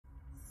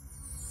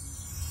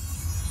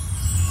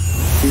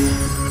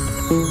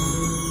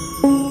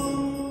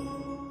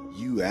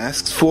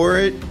asked for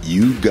it,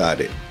 you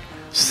got it.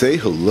 Say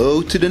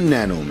hello to the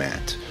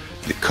NanoMat,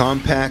 the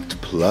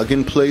compact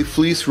plug-and-play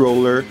fleece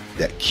roller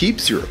that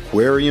keeps your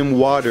aquarium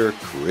water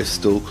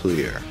crystal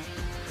clear.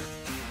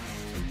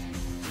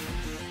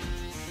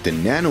 The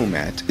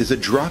NanoMat is a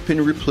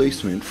drop-in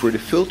replacement for the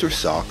filter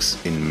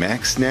socks in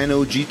Max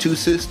Nano G2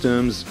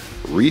 systems,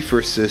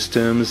 reefer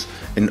systems,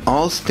 and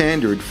all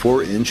standard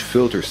 4-inch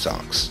filter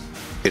socks.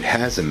 It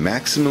has a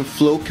maximum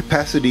flow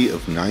capacity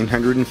of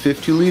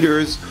 950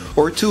 liters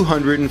or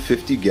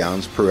 250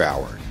 gallons per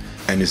hour,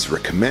 and is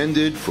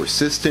recommended for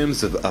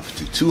systems of up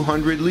to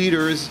 200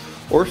 liters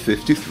or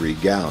 53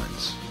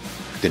 gallons.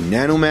 The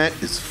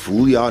NanoMat is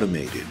fully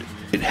automated.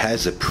 It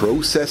has a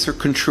processor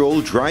control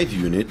drive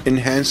unit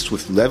enhanced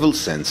with level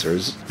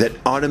sensors that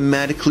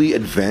automatically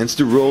advance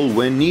the roll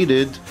when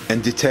needed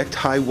and detect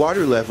high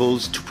water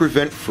levels to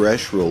prevent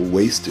fresh roll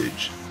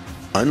wastage.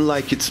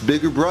 Unlike its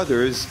bigger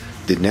brothers,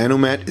 the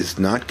NanoMat is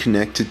not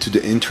connected to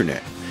the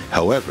internet.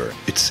 However,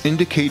 its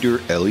indicator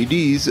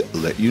LEDs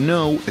let you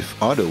know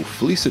if auto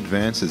fleece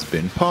advance has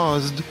been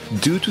paused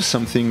due to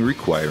something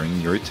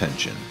requiring your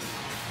attention.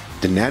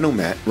 The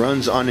NanoMat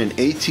runs on an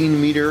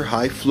 18-meter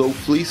high-flow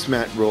fleece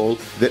mat roll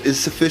that is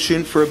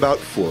sufficient for about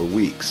 4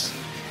 weeks,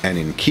 and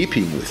in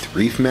keeping with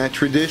reef mat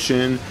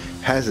tradition,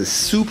 has a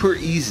super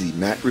easy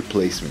mat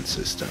replacement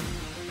system.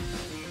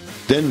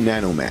 The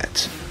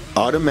NanoMat,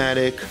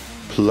 automatic,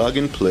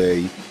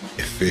 plug-and-play,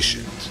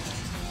 efficient.